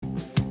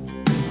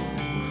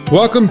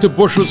Welcome to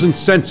Bushels and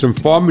Cents from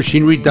Farm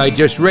Machinery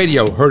Digest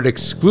Radio, heard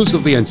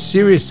exclusively on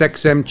Sirius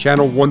XM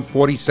Channel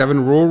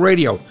 147 Rural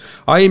Radio.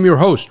 I am your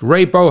host,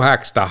 Ray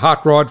Bohax, the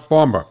Hot Rod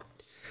Farmer.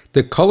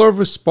 The color of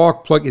a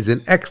spark plug is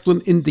an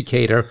excellent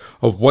indicator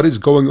of what is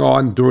going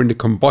on during the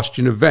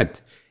combustion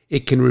event.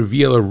 It can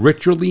reveal a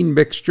rich or lean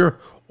mixture,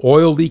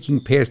 oil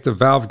leaking past the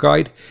valve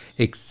guide,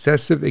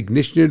 excessive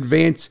ignition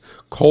advance,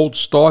 cold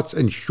starts,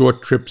 and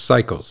short trip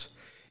cycles.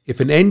 If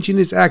an engine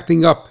is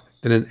acting up,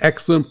 then an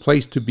excellent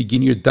place to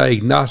begin your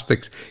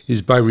diagnostics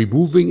is by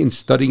removing and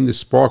studying the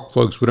spark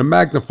plugs with a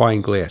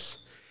magnifying glass.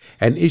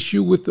 An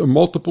issue with a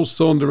multiple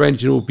cylinder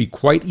engine will be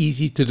quite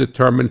easy to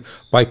determine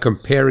by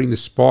comparing the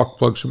spark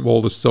plugs from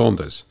all the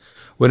cylinders.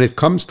 When it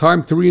comes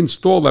time to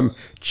reinstall them,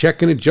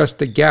 check and adjust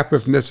the gap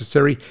if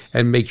necessary,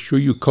 and make sure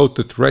you coat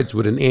the threads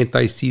with an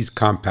anti-seize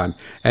compound.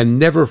 And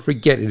never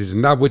forget, it is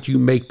not what you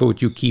make but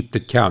what you keep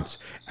that counts.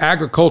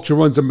 Agriculture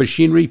runs on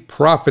machinery,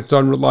 profits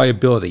on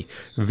reliability.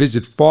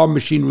 Visit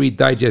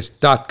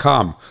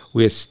farmmachinerydigest.com,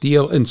 where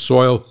steel and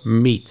soil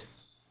meet.